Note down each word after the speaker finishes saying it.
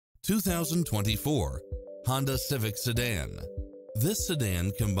2024 Honda Civic Sedan. This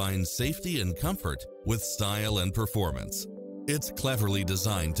sedan combines safety and comfort with style and performance. It's cleverly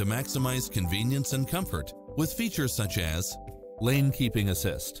designed to maximize convenience and comfort with features such as lane keeping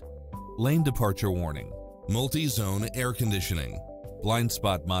assist, lane departure warning, multi-zone air conditioning, blind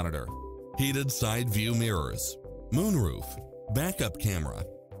spot monitor, heated side view mirrors, moonroof, backup camera,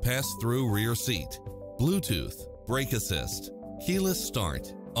 pass-through rear seat, Bluetooth, brake assist, keyless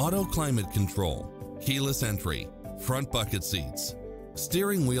start, auto climate control, keyless entry, front bucket seats,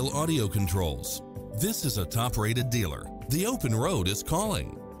 steering wheel audio controls. This is a top-rated dealer. The open road is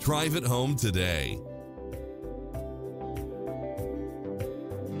calling. Drive it home today.